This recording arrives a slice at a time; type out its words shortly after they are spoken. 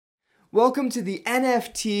Welcome to the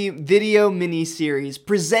NFT video mini-series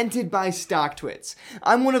presented by StockTwits.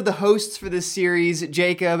 I'm one of the hosts for this series,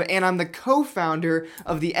 Jacob, and I'm the co-founder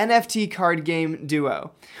of the NFT card game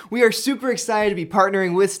Duo. We are super excited to be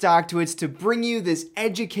partnering with StockTwits to bring you this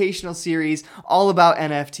educational series all about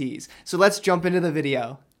NFTs. So let's jump into the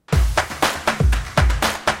video.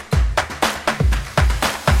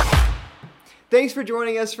 Thanks for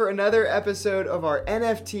joining us for another episode of our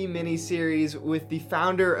NFT mini-series with the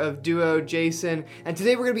founder of Duo, Jason. And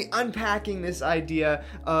today we're going to be unpacking this idea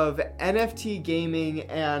of NFT gaming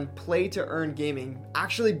and play-to-earn gaming.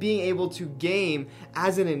 Actually being able to game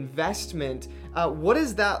as an investment. What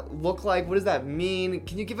does that look like? What does that mean?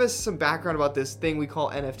 Can you give us some background about this thing we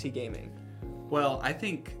call NFT gaming? Well, I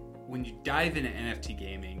think when you dive into NFT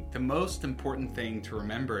gaming, the most important thing to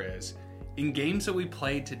remember is in games that we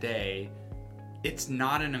play today, it's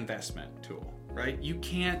not an investment tool, right? You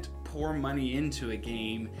can't pour money into a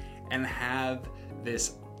game and have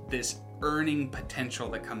this earning potential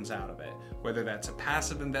that comes out of it. Whether that's a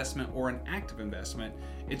passive investment or an active investment,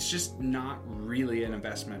 it's just not really an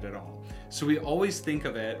investment at all. So we always think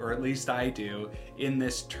of it, or at least I do, in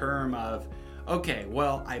this term of, okay,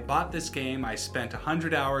 well, I bought this game, I spent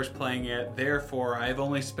 100 hours playing it, therefore I've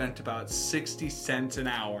only spent about 60 cents an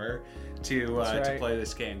hour to play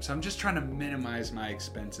this game. So I'm just trying to minimize my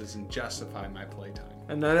expenses and justify my playtime.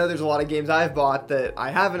 And I know there's a lot of games I've bought that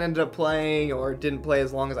I haven't ended up playing or didn't play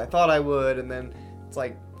as long as I thought I would, and then it's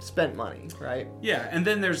like spent money, right? Yeah, and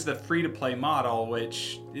then there's the free-to-play model,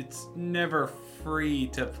 which it's never free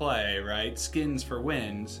to play, right? Skins for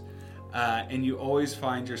wins. And you always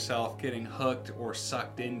find yourself getting hooked or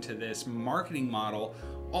sucked into this marketing model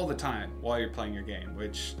all the time while you're playing your game,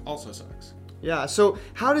 which also sucks. Yeah, so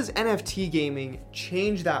how does NFT gaming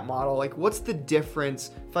change that model? Like, what's the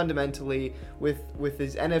difference fundamentally with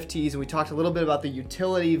these NFTs? And we talked a little bit about the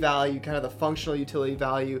utility value, kind of the functional utility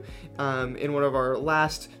value in one of our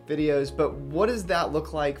last videos, but what does that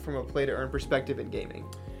look like from a play-to-earn perspective in gaming?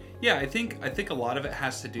 Yeah, I think a lot of it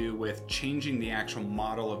has to do with changing the actual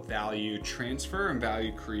model of value transfer and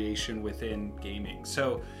value creation within gaming.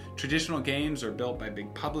 So traditional games are built by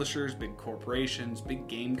big publishers, big corporations, big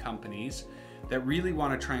game companies that really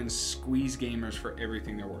want to try and squeeze gamers for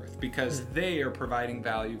everything they're worth because they are providing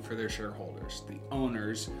value for their shareholders, the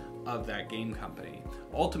owners of that game company.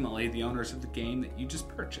 Ultimately, the owners of the game that you just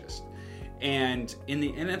purchased. And in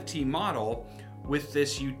the NFT model, with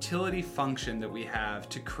this utility function that we have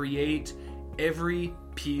to create every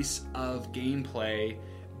piece of gameplay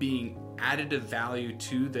being additive value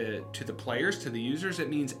to the players, to the users, it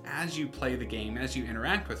means as you play the game, as you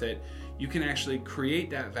interact with it, you can actually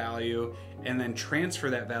create that value and then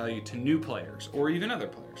transfer that value to new players or even other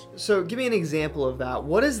players. So give me an example of that.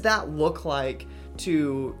 What does that look like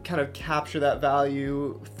to kind of capture that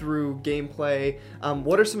value through gameplay?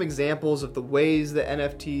 What are some examples of the ways that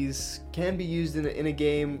NFTs can be used in a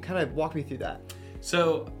game? Kind of walk me through that.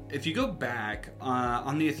 So if you go back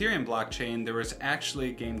on the Ethereum blockchain, there was actually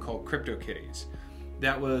a game called CryptoKitties.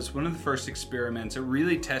 That was one of the first experiments. It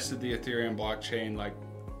really tested the Ethereum blockchain, like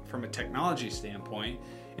from a technology standpoint,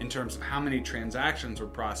 in terms of how many transactions we're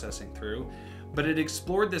processing through. But it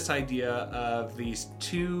explored this idea of these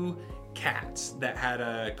two cats that had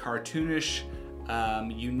a cartoonish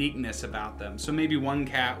uniqueness about them. So maybe one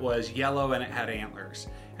cat was yellow and it had antlers,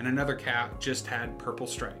 and another cat just had purple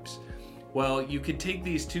stripes. Well, you could take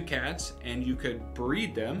these two cats and you could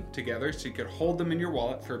breed them together, so you could hold them in your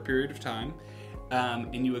wallet for a period of time,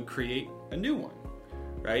 and you would create a new one,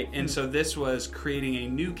 right? And so this was creating a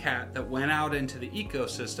new cat that went out into the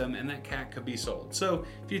ecosystem, and that cat could be sold. So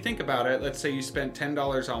if you think about it, let's say you spent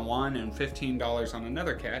 $10 on one and $15 on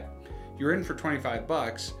another cat, you're in for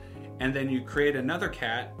 $25, and then you create another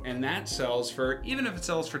cat, and that sells for, even if it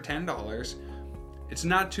sells for $10, it's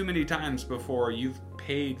not too many times before you've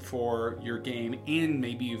paid for your game and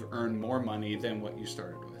maybe you've earned more money than what you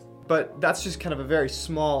started with. But that's just kind of a very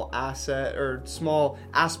small asset or small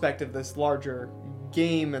aspect of this larger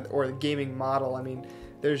game or the gaming model. I mean,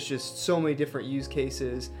 there's just so many different use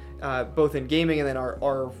cases, both in gaming and then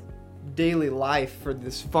our daily life for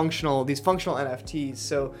these functional NFTs.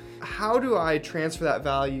 So how do I transfer that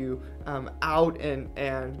value out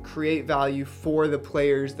and create value for the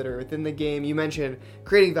players that are within the game? You mentioned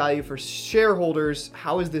creating value for shareholders.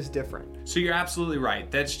 How is this different? So you're absolutely right.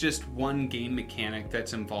 That's just one game mechanic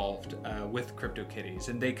that's involved with CryptoKitties,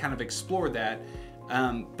 and they kind of explored that.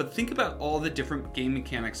 But think about all the different game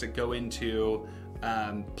mechanics that go into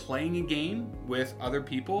playing a game with other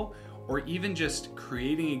people, or even just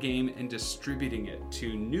creating a game and distributing it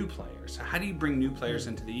to new players. How do you bring new players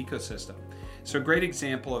into the ecosystem? So a great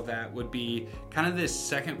example of that would be kind of this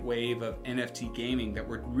second wave of NFT gaming that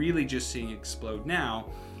we're really just seeing explode now.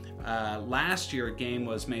 Last year, a game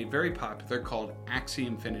was made very popular called Axie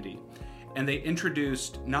Infinity. And they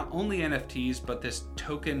introduced not only NFTs, but this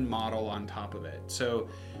token model on top of it. So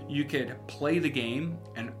you could play the game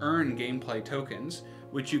and earn gameplay tokens,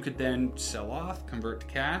 which you could then sell off, convert to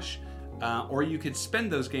cash, or you could spend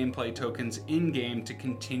those gameplay tokens in-game to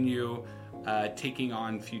continue taking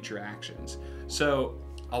on future actions. So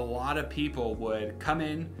a lot of people would come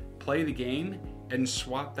in, play the game, and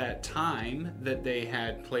swap that time that they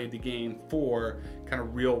had played the game for kind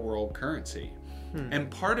of real-world currency.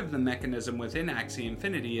 And part of the mechanism within Axie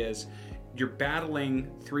Infinity is you're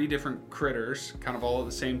battling 3 different critters kind of all at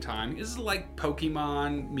the same time. This is like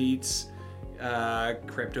Pokemon meets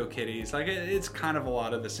CryptoKitties. Like it's kind of a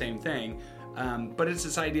lot of the same thing. But it's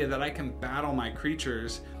this idea that I can battle my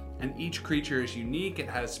creatures, and each creature is unique. It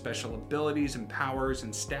has special abilities and powers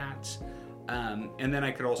and stats. And then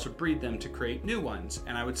I could also breed them to create new ones.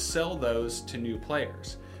 And I would sell those to new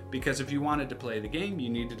players. Because if you wanted to play the game, you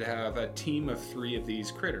needed to have a team of 3 of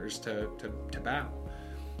these critters to battle.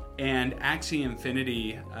 And Axie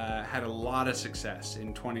Infinity had a lot of success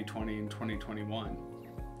in 2020 and 2021.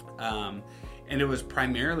 And it was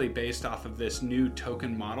primarily based off of this new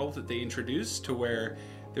token model that they introduced, to where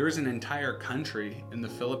there was an entire country in the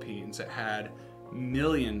Philippines that had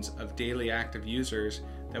millions of daily active users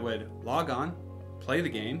that would log on, play the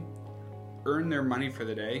game, earn their money for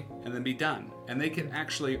the day, and then be done. And they can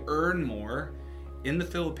actually earn more in the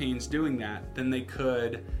Philippines doing that than they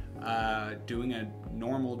could doing a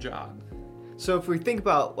normal job. So if we think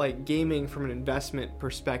about like gaming from an investment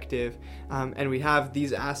perspective, and we have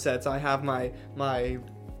these assets, I have my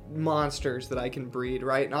monsters that I can breed,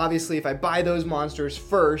 right? And obviously if I buy those monsters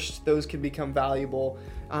first, those can become valuable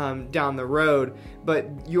down the road. But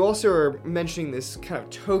you also are mentioning this kind of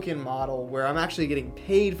token model where I'm actually getting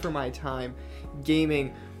paid for my time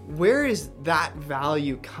gaming. Where is that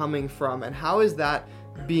value coming from, and how is that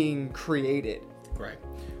being created? Right.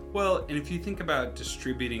 Well, and if you think about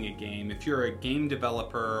distributing a game, if you're a game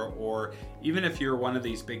developer, or even if you're one of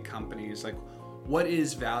these big companies, like what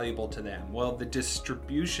is valuable to them? Well, the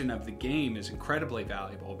distribution of the game is incredibly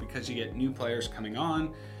valuable because you get new players coming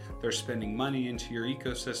on, they're spending money into your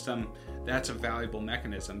ecosystem. That's a valuable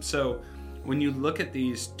mechanism. So when you look at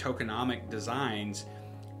these tokenomic designs,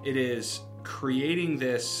 it is creating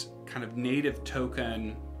this kind of native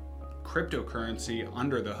token cryptocurrency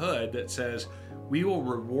under the hood that says, we will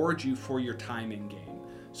reward you for your time in game.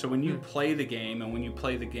 So when you play the game, and when you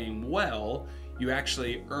play the game well, you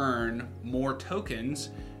actually earn more tokens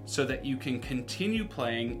so that you can continue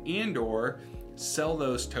playing and or sell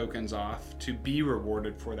those tokens off to be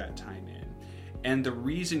rewarded for that time in. And the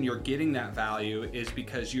reason you're getting that value is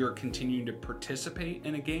because you're continuing to participate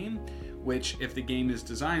in a game, which, if the game is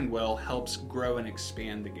designed well, helps grow and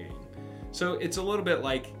expand the game. So it's a little bit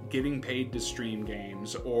like getting paid to stream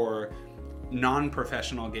games, or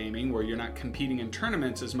non-professional gaming where you're not competing in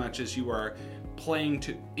tournaments as much as you are playing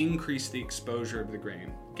to increase the exposure of the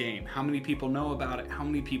game. How many people know about it? How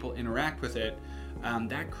many people interact with it?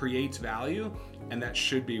 That creates value, and that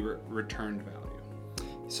should be returned value.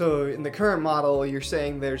 So in the current model, you're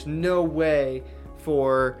saying there's no way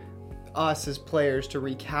for us as players to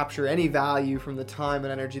recapture any value from the time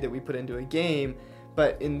and energy that we put into a game.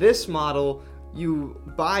 But in this model, you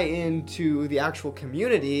buy into the actual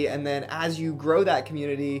community, and then as you grow that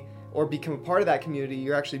community or become a part of that community,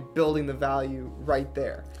 you're actually building the value right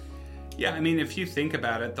there. Yeah, I mean, if you think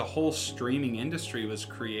about it, the whole streaming industry was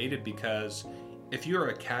created because if you're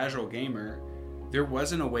a casual gamer, there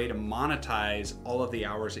wasn't a way to monetize all of the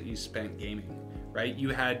hours that you spent gaming, right? You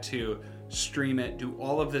had to stream it, do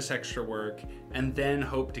all of this extra work, and then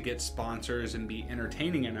hope to get sponsors and be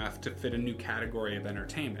entertaining enough to fit a new category of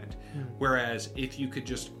entertainment. Whereas if you could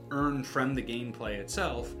just earn from the gameplay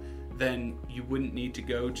itself, then you wouldn't need to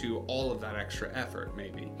go to all of that extra effort,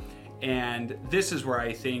 maybe. And this is where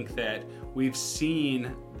I think that we've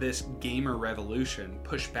seen this gamer revolution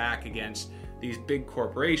push back against these big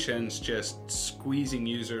corporations just squeezing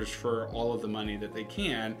users for all of the money that they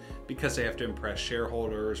can because they have to impress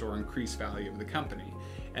shareholders or increase value of the company.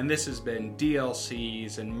 And this has been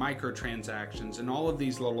DLCs and microtransactions and all of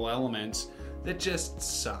these little elements that just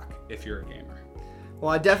suck if you're a gamer.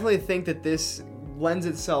 Well, I definitely think that this lends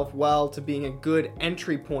itself well to being a good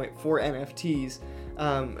entry point for NFTs,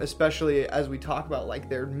 especially as we talk about like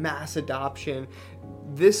their mass adoption.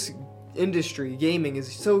 This industry, gaming,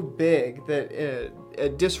 is so big that a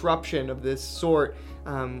disruption of this sort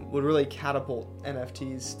would really catapult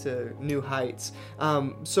NFTs to new heights.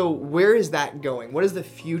 So where is that going? What does the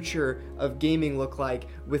future of gaming look like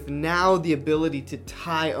with now the ability to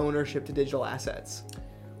tie ownership to digital assets?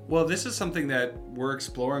 Well, this is something that we're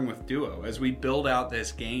exploring with Duo as we build out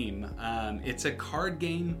this game. It's a card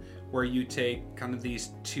game where you take kind of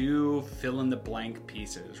these two fill-in-the-blank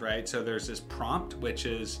pieces, right? So there's this prompt, which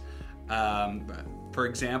is, for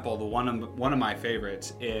example, one of my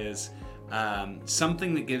favorites is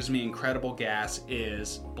something that gives me incredible gas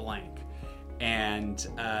is blank. And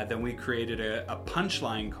then we created a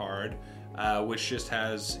punchline card, which just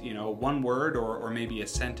has, one word or maybe a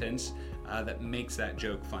sentence that makes that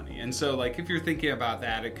joke funny. And so, like, if you're thinking about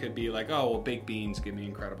that, it could be like, oh, well, baked beans give me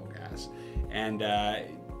incredible gas. And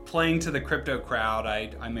playing to the crypto crowd,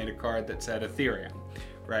 I made a card that said Ethereum,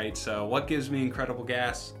 right? So what gives me incredible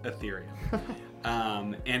gas? Ethereum.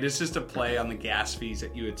 And it's just a play on the gas fees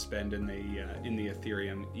that you would spend in the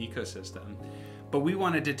Ethereum ecosystem. But we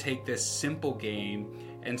wanted to take this simple game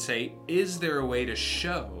and say, is there a way to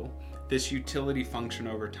show this utility function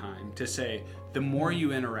over time, to say the more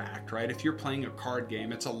you interact, right? If you're playing a card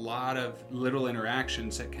game, it's a lot of little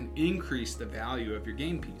interactions that can increase the value of your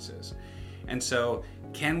game pieces. And so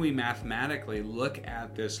can we mathematically look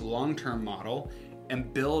at this long-term model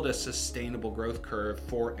and build a sustainable growth curve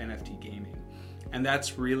for NFT gaming? And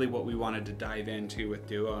that's really what we wanted to dive into with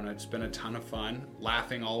Duo, and it's been a ton of fun,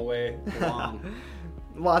 laughing all the way along.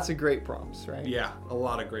 Lots of great prompts, right? Yeah, a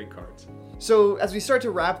lot of great cards. So as we start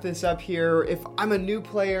to wrap this up here, if I'm a new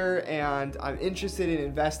player and I'm interested in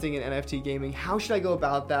investing in NFT gaming, how should I go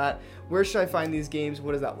about that? Where should I find these games?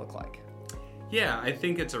 What does that look like? Yeah, I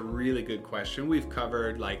think it's a really good question. We've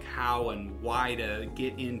covered like how and why to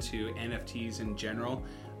get into NFTs in general.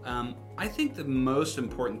 I think the most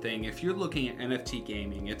important thing, if you're looking at NFT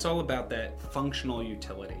gaming, it's all about that functional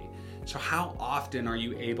utility. So how often are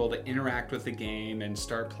you able to interact with the game and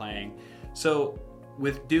start playing? So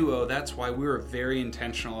with Duo, that's why we were very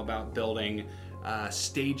intentional about building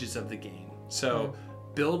stages of the game. So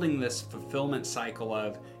building this fulfillment cycle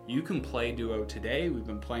of you can play Duo today. We've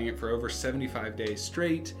been playing it for over 75 days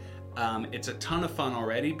straight. It's a ton of fun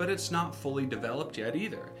already, but it's not fully developed yet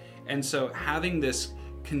either. And so having this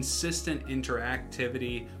consistent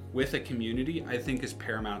interactivity with a community, I think, is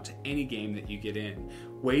paramount to any game that you get in.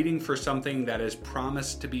 Waiting for something that is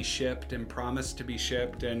promised to be shipped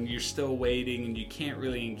and you're still waiting and you can't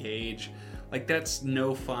really engage, like, that's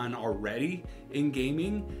no fun already in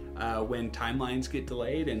gaming when timelines get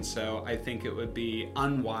delayed. And so I think it would be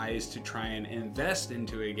unwise to try and invest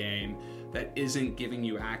into a game that isn't giving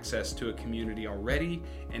you access to a community already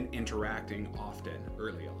and interacting often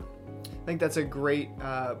early on. I think that's a great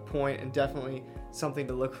point, and definitely something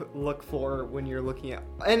to look for when you're looking at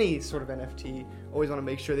any sort of NFT. Always want to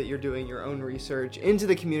make sure that you're doing your own research into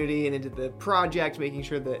the community and into the project, making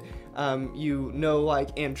sure that you know, like,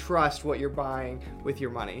 and trust what you're buying with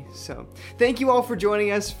your money. So thank you all for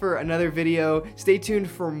joining us for another video. Stay tuned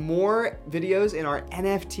for more videos in our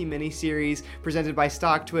NFT mini series presented by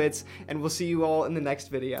StockTwits, and we'll see you all in the next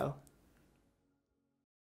video.